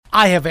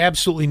I have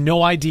absolutely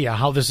no idea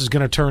how this is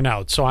going to turn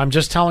out. So I'm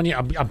just telling you,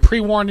 I'm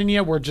pre-warning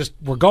you. We're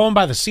going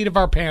by the seat of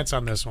our pants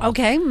on this one.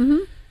 Okay. Mm-hmm.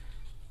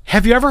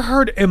 Have you ever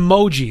heard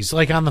emojis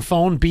like on the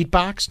phone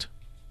beatboxed?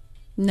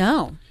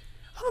 No.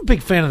 I'm a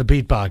big fan of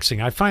the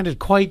beatboxing. I find it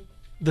quite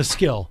the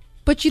skill.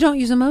 But you don't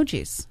use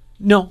emojis.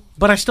 No,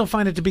 but I still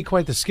find it to be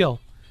quite the skill.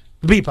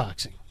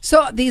 Beatboxing.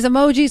 So these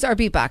emojis are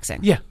beatboxing.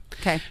 Yeah.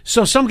 Okay.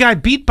 So some guy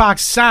beatbox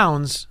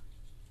sounds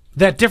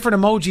that different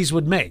emojis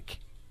would make.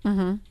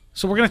 Mm-hmm.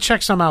 So we're going to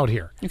check some out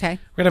here. Okay.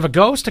 We're going to have a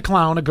ghost, a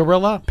clown, a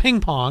gorilla, ping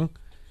pong,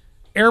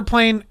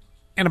 airplane,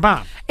 and a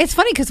bomb. It's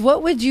funny because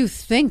what would you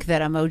think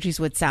that emojis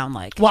would sound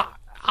like? Well,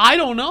 I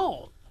don't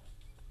know.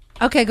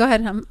 Okay, go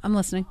ahead. I'm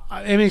listening.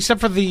 I mean,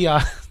 except for the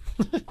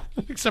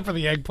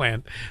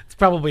eggplant. It's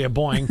probably a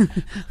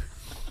boing.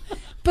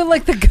 But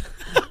like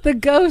the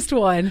ghost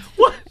one.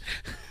 What?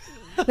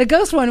 The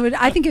ghost one would.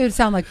 I think it would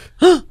sound like.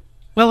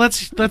 Well,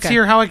 let's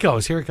hear how it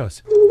goes. Here it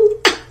goes.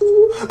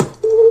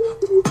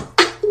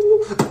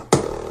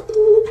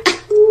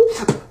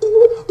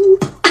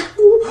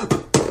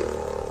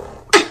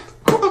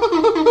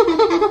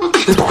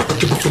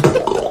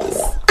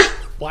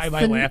 Why am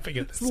I laughing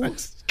at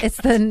this? It's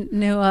the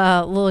new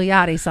Lil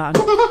Yachty song.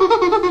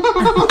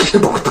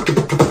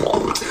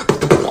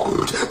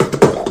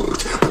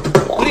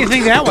 What do you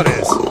think that one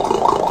is?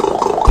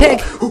 Pig.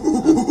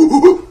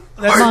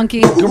 That's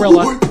monkey.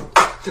 Gorilla.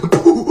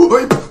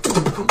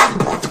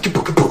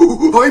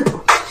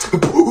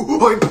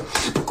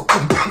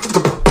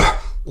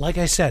 Like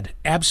I said,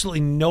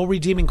 absolutely no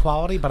redeeming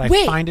quality, but I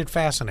find it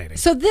fascinating.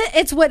 So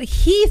it's what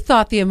he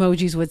thought the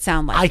emojis would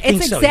sound like. I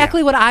think it's exactly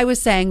so, yeah. what I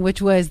was saying,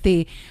 which was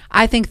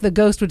I think the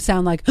ghost would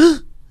sound like,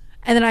 and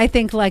then I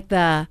think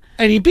and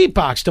he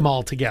beatboxed them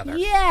all together.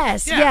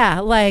 Yes, yeah,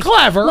 like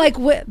clever. Like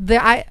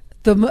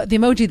the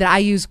emoji that I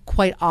use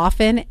quite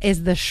often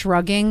is the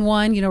shrugging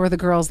one. You know, where the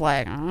girl's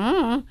like,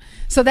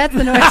 so that's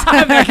the noise.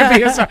 That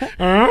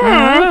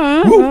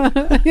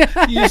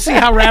could be You see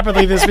how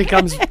rapidly this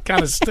becomes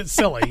kind of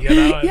silly, you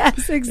know?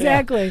 Yes,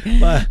 exactly.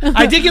 Yeah.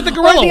 I did get the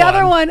gorilla The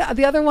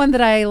other one that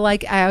I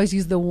like, I always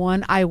use the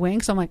one eye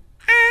wink. So I'm like,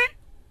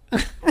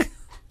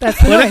 that's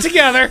Put it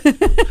together.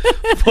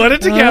 Put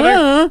it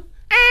together.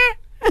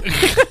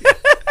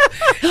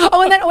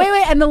 Oh, and then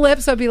wait, and the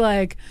lips would be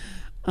like,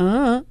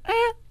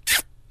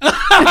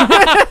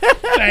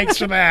 Thanks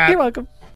for that. You're welcome.